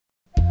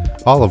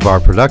All of our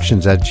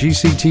productions at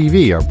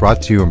GCTV are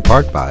brought to you in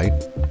part by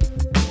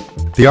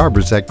The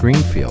Arbors at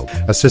Greenfield,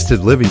 assisted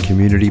living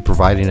community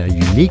providing a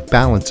unique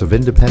balance of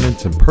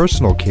independence and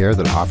personal care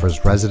that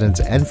offers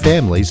residents and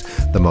families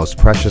the most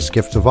precious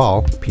gift of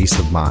all, peace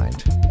of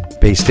mind.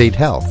 Bay State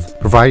Health,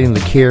 providing the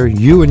care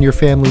you and your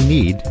family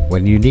need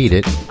when you need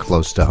it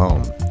close to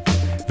home.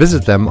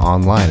 Visit them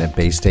online at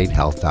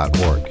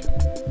baystatehealth.org.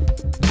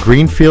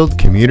 Greenfield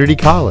Community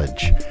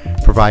College,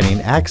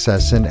 providing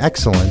access and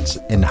excellence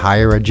in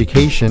higher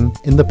education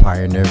in the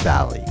Pioneer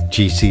Valley.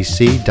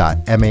 gcc.mass.edu.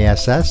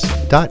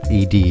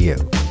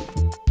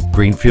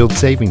 Greenfield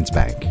Savings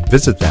Bank.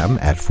 Visit them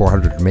at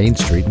 400 Main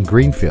Street in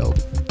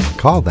Greenfield.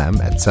 Call them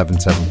at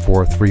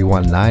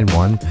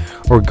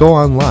 774-3191 or go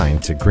online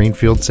to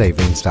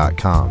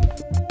greenfieldsavings.com.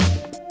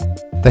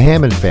 The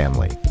Hammond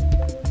Family.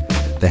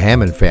 The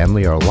Hammond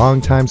family are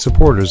longtime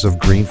supporters of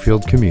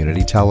Greenfield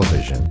Community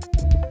Television.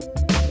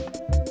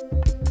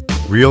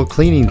 Real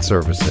Cleaning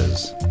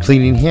Services,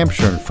 cleaning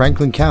Hampshire and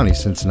Franklin County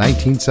since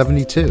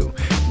 1972.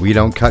 We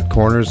don't cut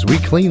corners, we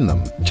clean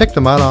them. Check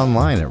them out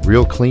online at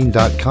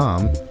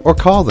realclean.com or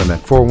call them at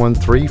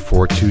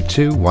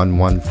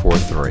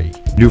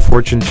 413-422-1143. New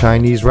Fortune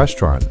Chinese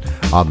Restaurant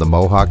on the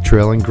Mohawk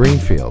Trail in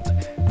Greenfield.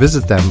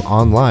 Visit them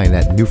online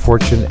at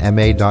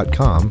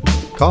newfortunema.com.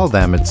 Call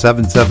them at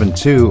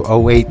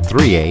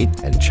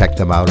 772-0838 and check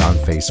them out on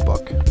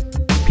Facebook.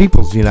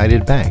 People's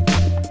United Bank,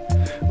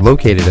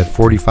 located at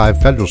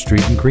 45 Federal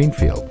Street in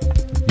Greenfield.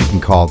 You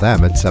can call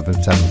them at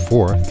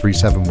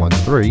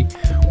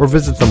 774-3713 or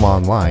visit them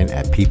online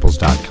at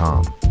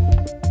peoples.com.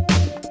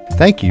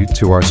 Thank you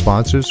to our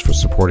sponsors for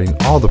supporting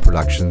all the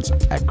productions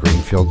at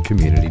Greenfield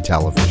Community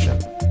Television.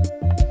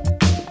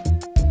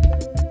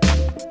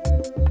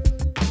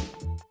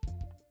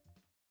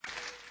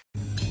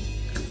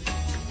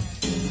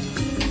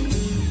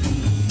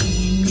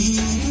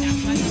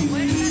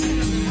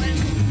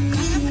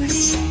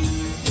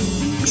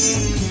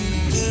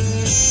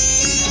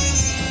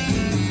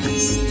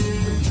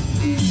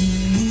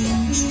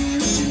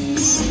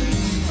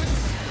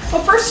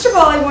 First of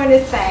all, I want to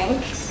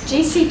thank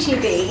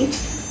GCTV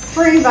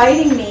for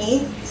inviting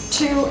me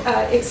to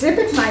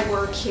exhibit my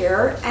work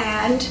here,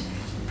 and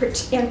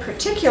in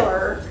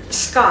particular,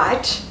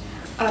 Scott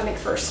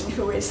McPherson,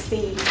 who is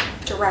the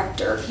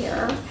director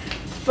here,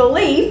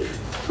 Philippe,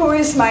 who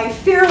is my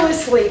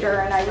fearless leader,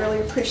 and I really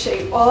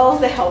appreciate all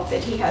the help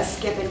that he has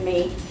given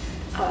me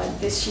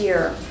this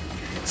year.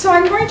 So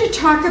I'm going to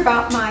talk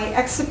about my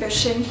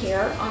exhibition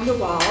here on the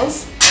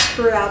walls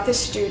throughout the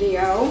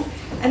studio,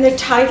 and the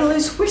title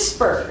is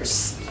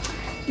Whispers.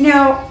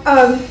 Now,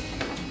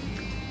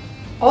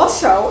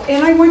 also,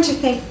 and I want to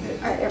thank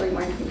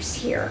everyone who's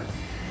here.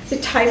 The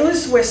title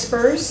is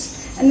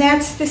Whispers, and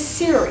that's the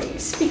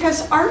series,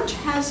 because art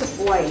has a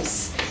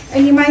voice.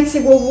 And you might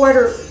say, well, what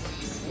are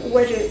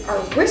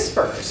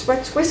whispers?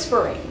 What's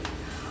whispering?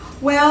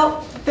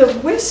 Well, the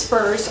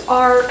whispers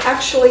are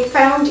actually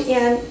found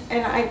in,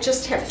 and I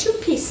just have two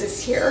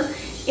pieces here,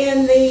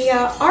 in the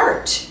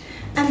art.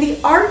 And the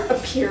art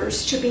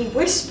appears to be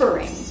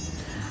whispering.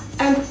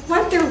 And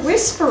what they're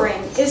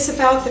whispering is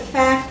about the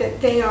fact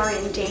that they are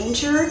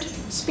endangered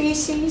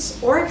species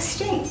or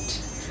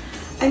extinct.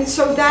 And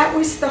so that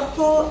was the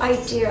whole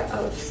idea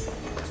of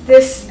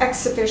this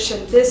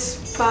exhibition,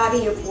 this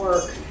body of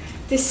work.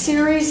 This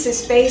series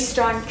is based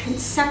on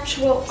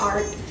conceptual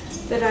art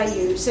that I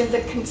use. And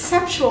the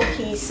conceptual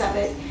piece of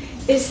it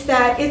is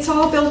that it's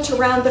all built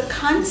around the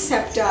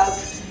concept of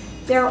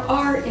there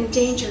are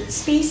endangered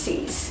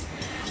species.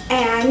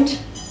 And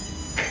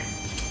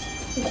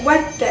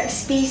what that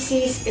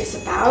species is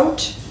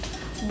about,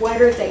 what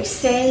are they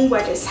saying,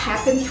 what has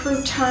happened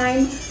through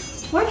time,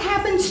 what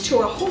happens to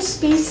a whole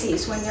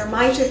species when there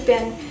might have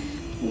been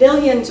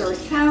millions or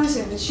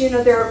thousands. You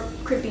know, there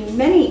could be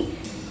many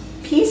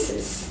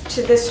pieces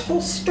to this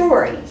whole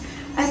story.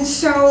 And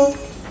so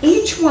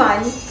each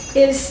one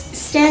is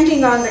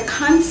standing on the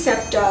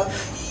concept of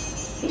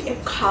the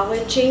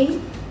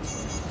ecology,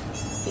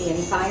 the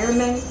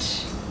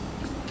environment,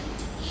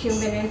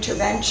 human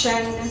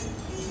intervention,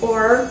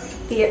 or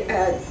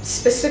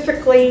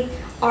specifically,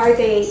 are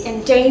they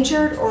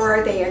endangered or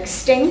are they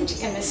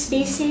extinct in a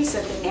species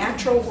of the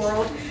natural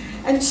world?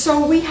 And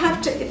so we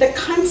have to, the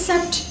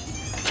concept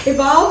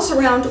evolves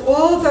around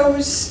all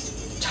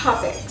those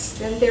topics,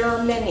 and there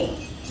are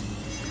many.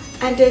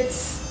 And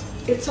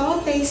it's all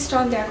based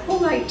on that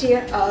whole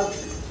idea of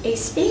a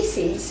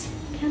species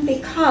can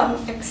become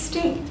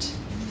extinct.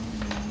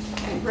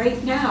 And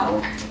right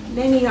now,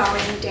 many are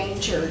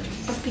endangered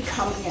of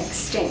becoming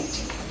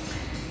extinct.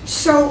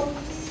 So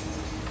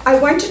I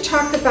want to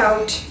talk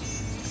about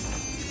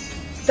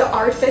the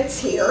art that's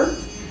here,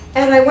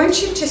 and I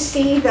want you to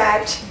see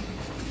that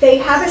they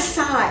have a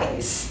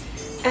size,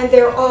 and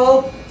they're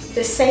all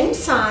the same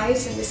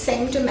size and the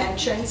same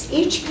dimensions.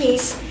 Each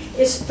piece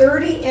is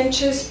 30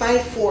 inches by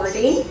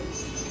 40,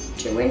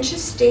 2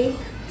 inches deep,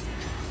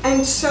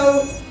 and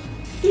so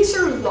these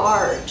are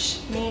large,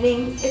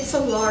 meaning it's a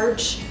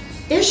large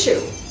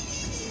issue.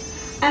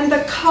 And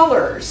the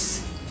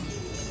colors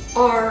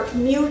are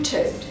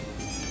muted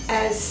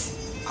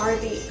as are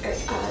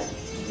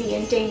the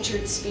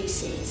endangered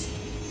species.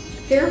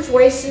 Their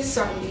voices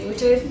are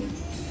muted,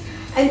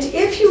 and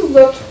if you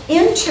look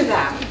into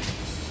them,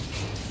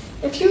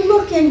 if you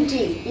look in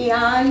deep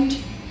beyond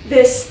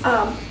this,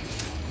 I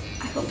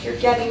hope you're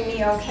getting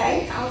me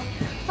okay.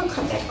 I'll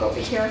come back over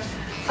here.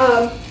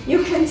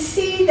 You can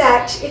see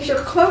that if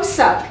you're close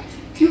up,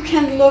 you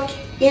can look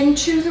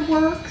into the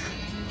work,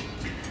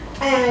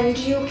 and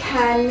you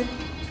can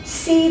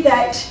see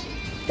that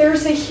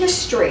there's a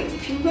history.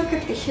 If you look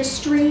at the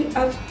history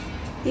of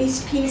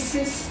these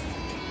pieces,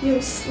 you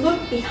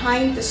look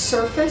behind the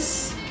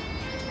surface,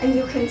 and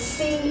you can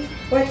see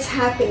what's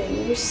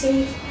happening. You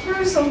see,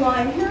 here's a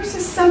line, here's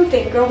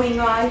something going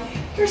on,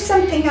 here's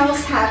something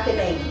else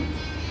happening.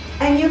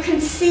 And you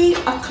can see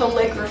a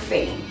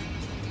calligraphy.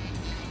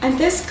 And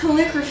this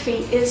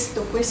calligraphy is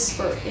the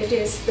whisper. It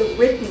is the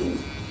written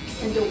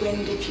in the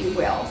wind, if you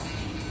will.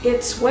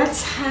 It's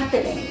what's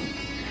happening.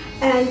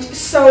 And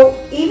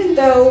so even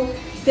though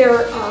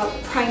they're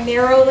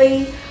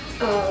primarily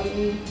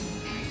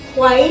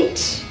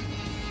white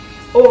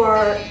or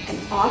an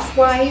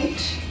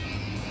off-white,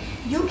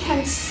 you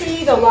can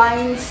see the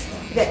lines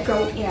that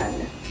go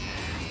in.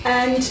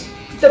 And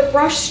the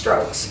brush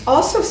strokes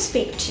also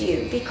speak to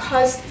you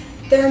because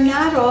they're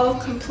not all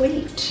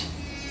complete.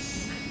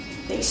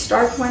 They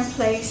start one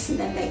place and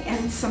then they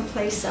end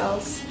someplace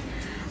else.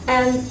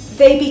 And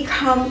they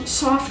become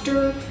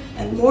softer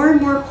and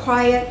more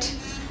quiet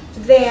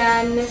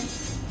than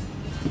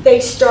they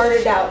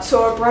started out.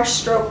 So a brush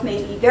stroke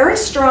may be very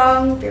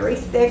strong, very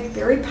thick,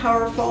 very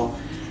powerful,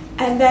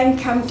 and then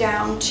come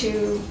down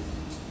to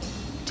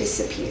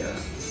disappear,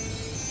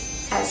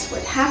 as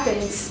what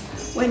happens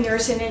when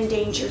there's an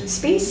endangered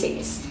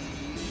species.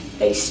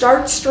 They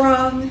start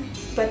strong,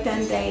 but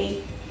then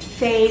they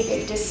fade,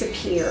 they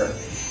disappear.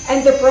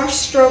 And the brush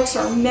strokes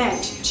are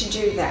meant to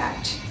do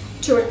that,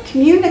 to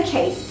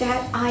communicate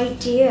that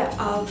idea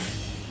of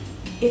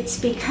it's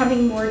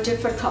becoming more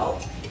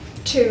difficult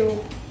to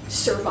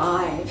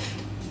survive.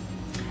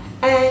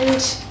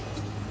 And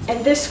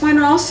this one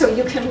also,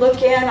 you can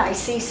look in, I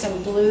see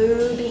some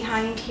blue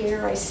behind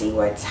here, I see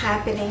what's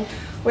happening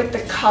with the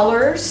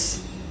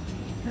colors.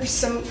 There's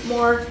some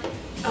more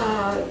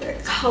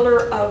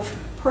color of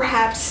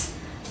perhaps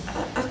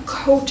a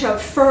coat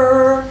of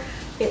fur,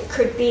 it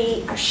could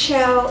be a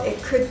shell,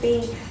 it could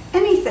be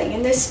anything.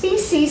 And the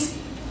species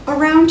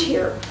around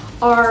here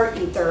are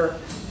either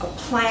a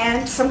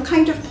plant, some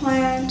kind of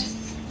plant,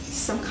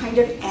 some kind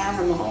of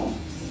animal.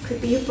 It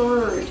could be a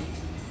bird,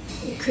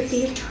 it could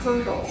be a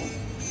turtle,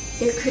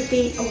 it could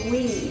be a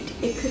weed,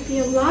 it could be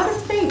a lot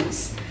of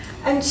things.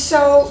 And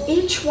so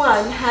each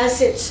one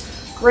has its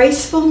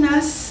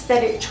gracefulness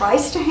that it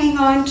tries to hang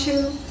on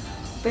to,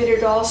 but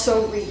it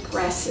also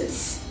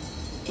regresses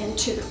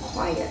into the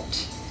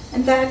quiet.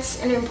 And that's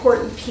an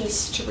important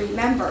piece to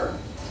remember.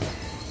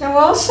 Now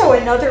also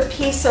another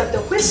piece of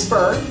the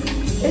whisper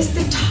is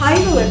the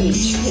title of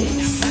each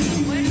piece.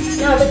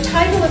 Now the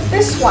title of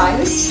this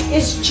one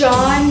is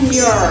John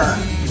Muir,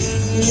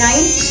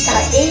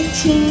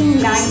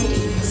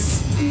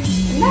 1890s.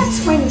 And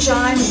that's when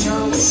John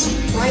Muir was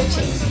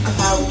writing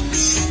about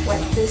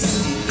what this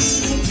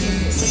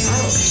painting is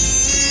about.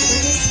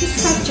 What is the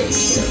subject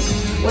here?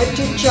 What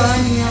did John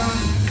Muir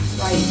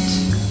write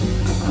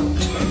about?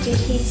 What did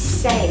he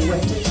say?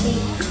 What did he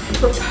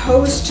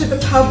propose to the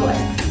public?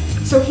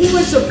 So he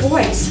was a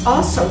voice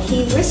also.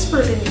 He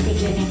whispered in the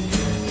beginning,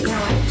 you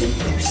know, I think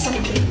there's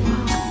something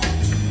wrong.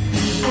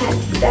 And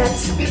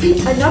that's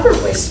another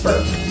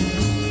whisper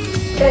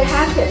that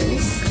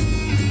happens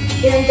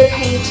in the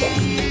painting,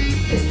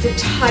 is the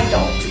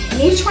title.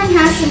 And each one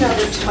has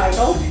another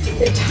title.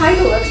 The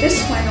title of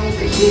this one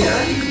over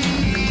here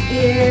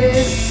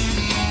is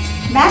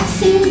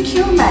Maxime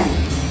Cumin,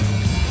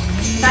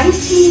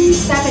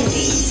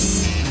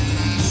 1970s.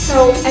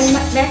 So, and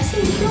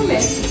Maxime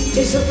Cumin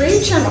is a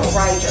regional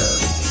writer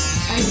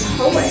and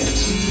poet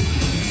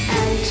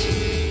and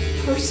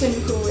person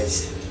who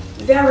is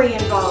very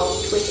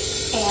involved with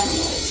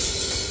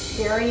animals,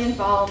 very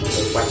involved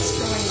with what's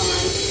going on.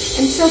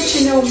 And so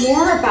to know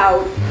more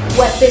about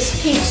what this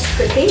piece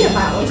could be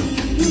about,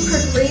 you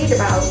could read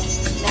about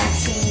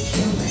Maxime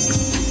Cumin.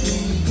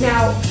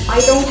 Now,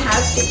 I don't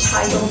have the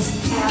titles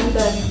and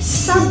the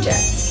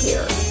subjects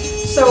here,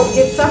 so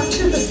it's up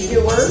to the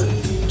viewer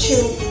to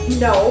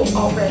know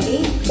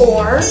already,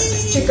 or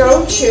to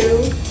go to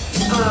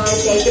a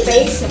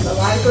database in the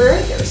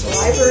library. There's a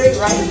library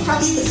right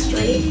across the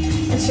street,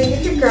 and so you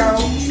could go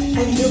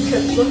and you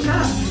could look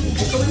up, you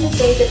could go in the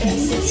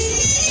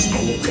databases,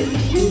 and you could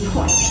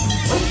pinpoint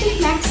what did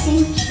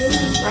Maxime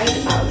Cumin write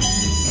about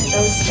in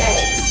those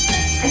days.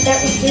 And that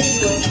would give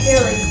you a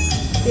very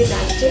good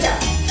idea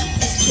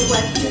as to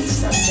what the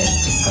subject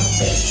of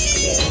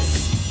this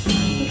is.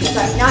 Because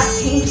I'm not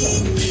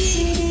painting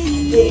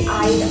the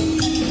item,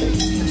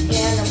 the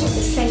animal,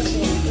 the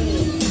sentient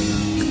being.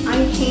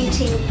 I'm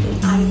painting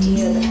the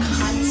idea, the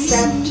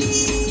concept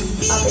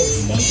of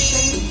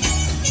extinction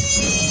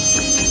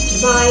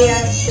via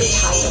the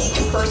title,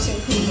 the person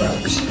who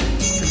wrote.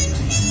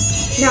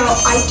 Now,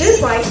 I did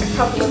write a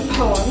couple of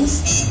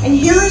poems, and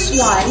here's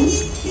one,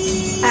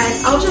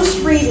 and I'll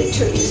just read it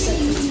to you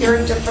since it's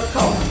very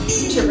difficult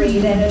to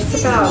read, and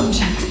it's about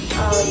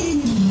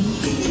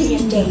the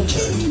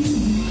endangered.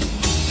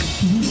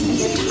 And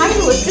the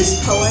title of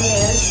this poem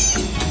is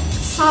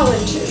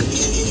Solitude.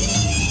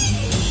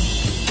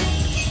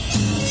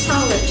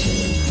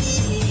 Solitude.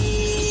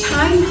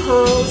 Time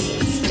hurls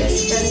its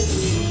distance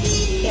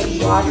in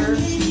water,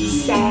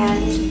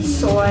 sand,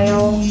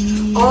 soil,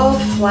 all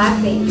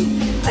flapping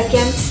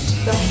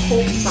against the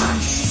hope box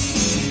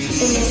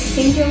in a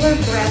singular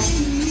breath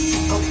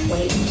of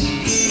weight.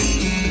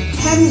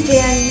 Hemmed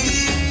in,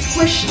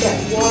 pushed at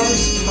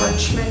war's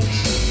parchment,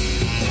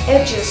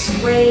 edges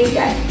frayed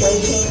at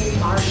waiting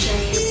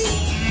margins,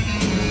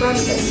 from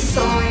the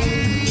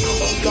sawing of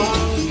a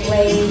long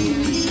blade,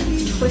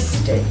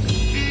 twisted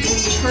and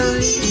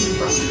turned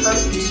from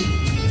hurt.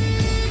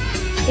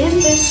 In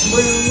this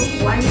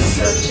room one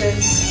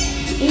searches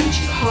each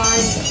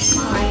cause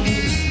of mind,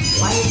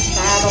 life's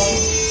battle,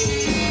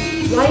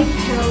 life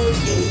held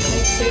in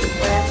pensive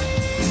breath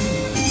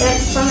that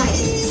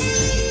finds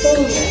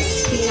fullness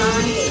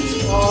beyond its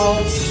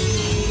walls.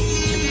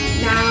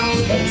 Now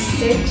they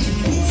sit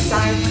in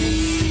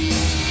silence,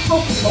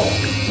 hopeful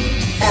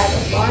at a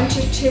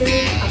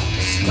longitude of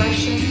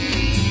discretion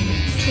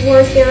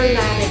toward their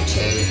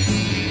latitude,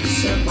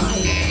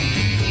 survival,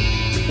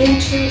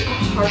 into a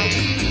heart.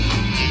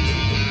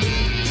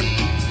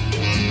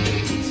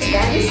 So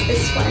that is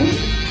this one.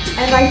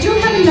 And I do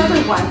have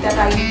another one that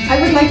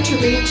I would like to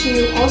read to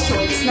you also.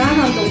 It's not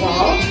on the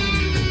wall,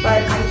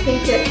 but I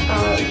think it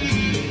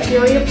a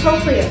very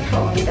appropriate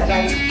poem that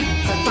I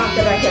thought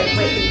that I had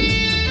written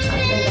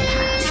in the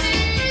past.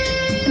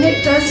 And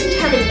it doesn't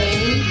have a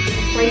name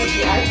quite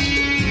yet,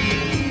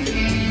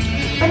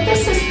 but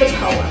this is the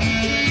poem.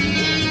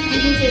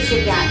 And it is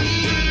again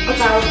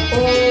about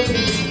all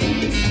these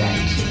things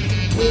that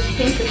we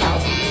think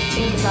about when we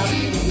think about the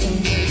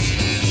endangered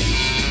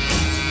species.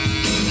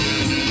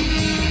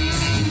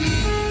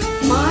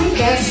 My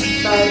best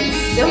bud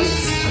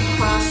silks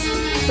across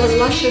the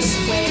luscious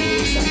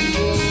waves and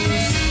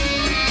dunes,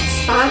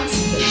 spots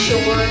the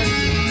shore,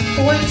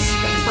 thwarts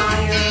the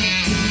fire,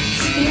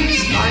 spears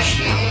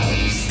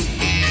marshmallows,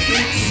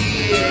 drinks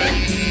beer,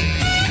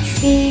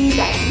 seeing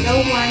that no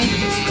one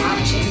is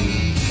watching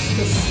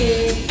the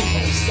sea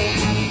or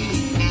sand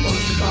or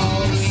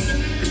gulls.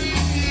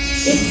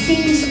 It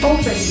seems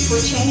open for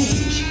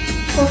change,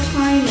 for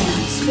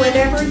finance,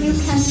 whatever you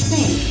can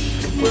think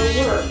will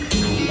work,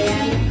 and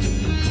then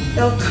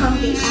there'll come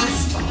the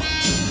asphalt,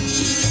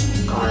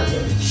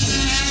 garbage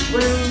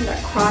strewn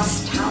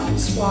across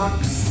town's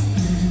walks,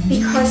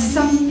 because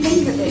some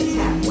think of it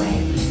that way,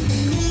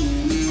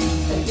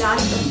 but not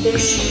the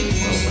fish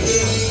or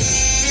whales.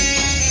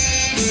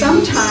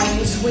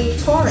 Sometimes we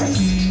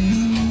forest,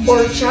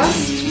 or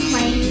just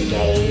plain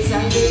gaze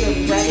under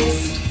the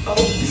reddest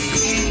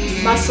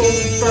oaks, muscled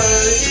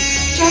firs,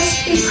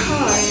 just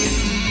because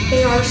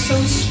they are so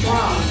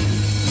strong,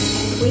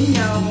 and we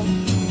know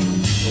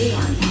we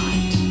are not.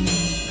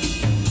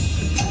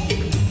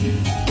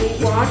 We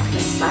walk the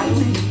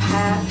silent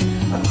path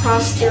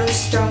across their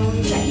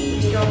stones and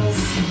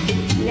needles,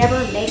 never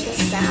make a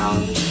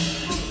sound.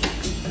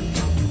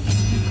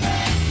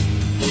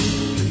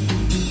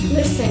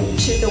 Listen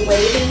to the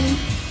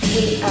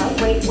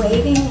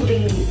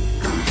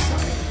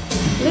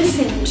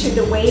Listen to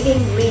the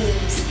waving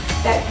leaves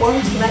that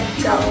won't let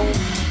go.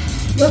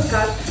 Look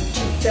up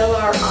to fill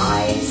our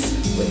eyes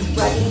with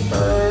ruddy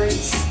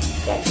birds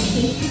that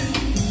keep,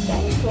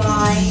 then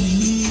fly,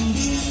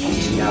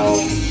 and know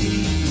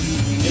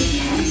we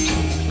can't do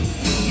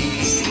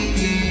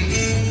anything.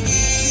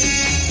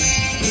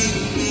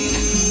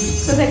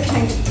 So that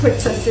kind of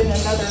puts us in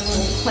another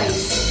little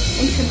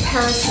place in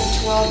comparison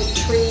to all the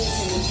trees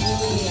and the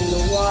beauty and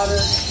the water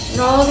and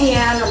all the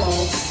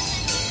animals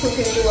who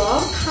can do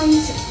all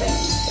kinds of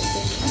things that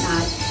we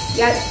cannot,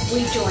 yet we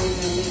join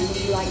them and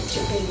we like to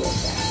be with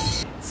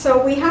them.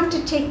 So we have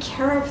to take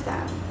care of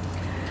them.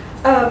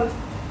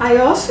 I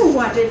also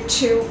wanted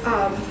to,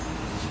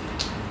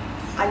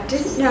 I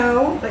didn't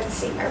know, let's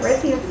see, I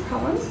read the other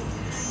poem,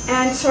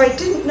 and so I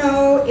didn't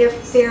know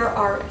if there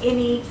are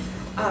any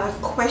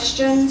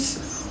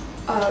questions,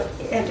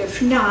 and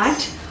if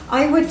not,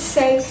 I would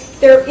say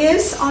there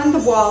is on the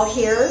wall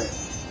here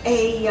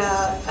a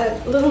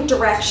little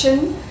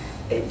direction.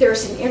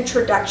 There's an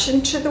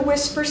introduction to the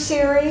Whisper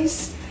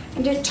series,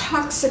 and it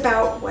talks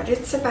about what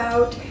it's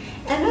about.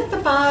 And at the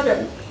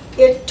bottom,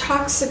 it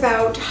talks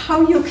about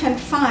how you can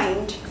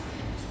find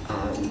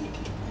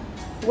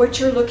what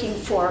you're looking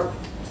for.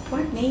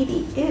 What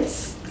maybe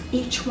is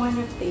each one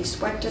of these?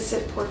 What does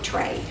it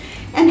portray?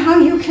 And how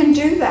you can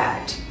do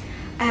that.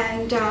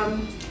 And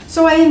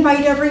so I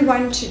invite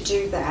everyone to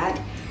do that.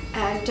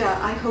 And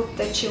I hope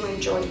that you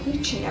enjoy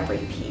each and every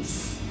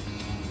piece.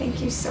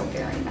 Thank you so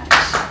very much.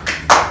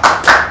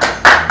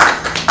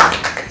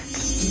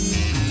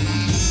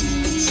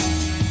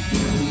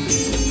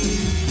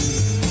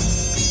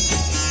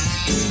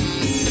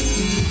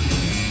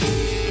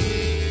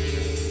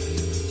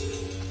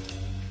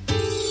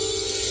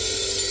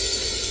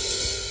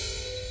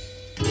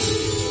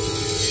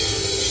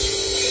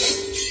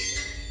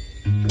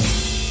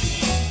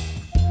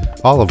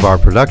 All of our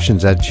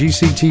productions at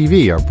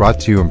GCTV are brought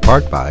to you in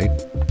part by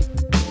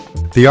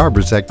The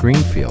Arbors at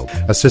Greenfield,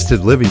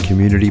 assisted living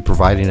community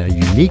providing a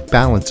unique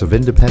balance of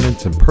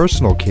independence and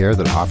personal care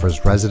that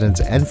offers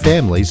residents and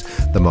families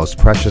the most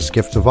precious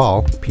gift of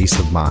all, peace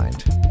of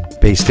mind.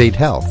 Bay State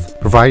Health,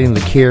 providing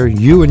the care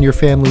you and your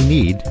family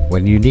need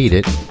when you need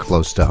it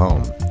close to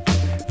home.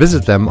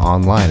 Visit them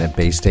online at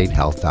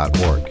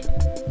baystatehealth.org.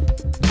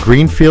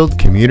 Greenfield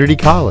Community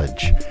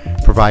College,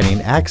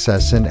 providing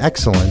access and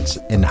excellence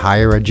in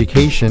higher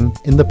education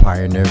in the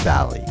Pioneer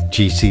Valley.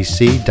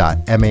 gcc.mass.edu.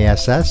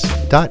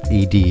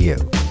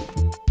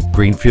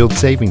 Greenfield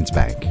Savings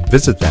Bank.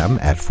 Visit them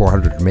at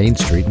 400 Main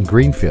Street in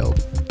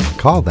Greenfield.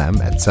 Call them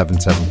at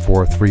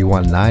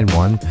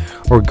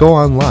 774-3191 or go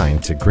online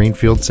to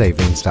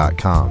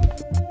greenfieldsavings.com.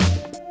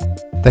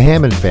 The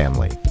Hammond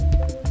Family.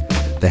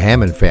 The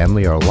Hammond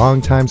family are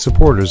longtime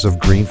supporters of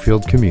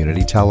Greenfield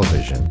Community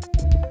Television.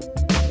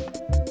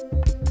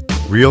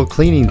 Real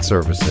Cleaning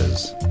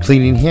Services,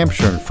 cleaning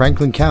Hampshire and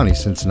Franklin County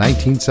since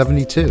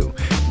 1972.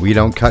 We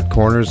don't cut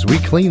corners, we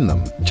clean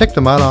them. Check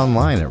them out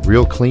online at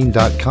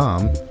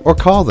realclean.com or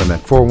call them at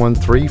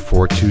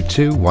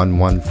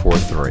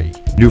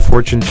 413-422-1143. New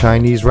Fortune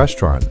Chinese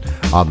Restaurant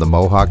on the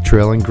Mohawk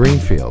Trail in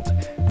Greenfield.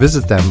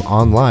 Visit them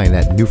online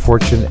at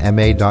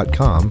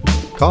newfortunema.com.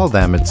 Call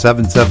them at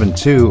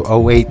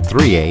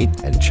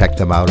 772-0838 and check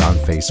them out on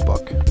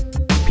Facebook.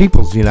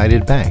 People's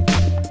United Bank,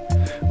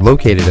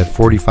 located at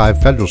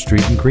 45 Federal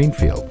Street in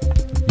Greenfield.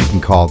 You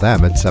can call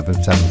them at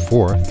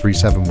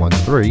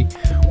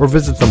 774-3713 or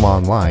visit them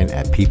online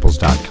at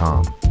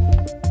peoples.com.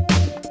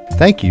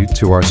 Thank you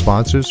to our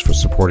sponsors for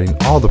supporting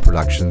all the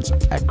productions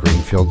at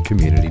Greenfield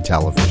Community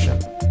Television.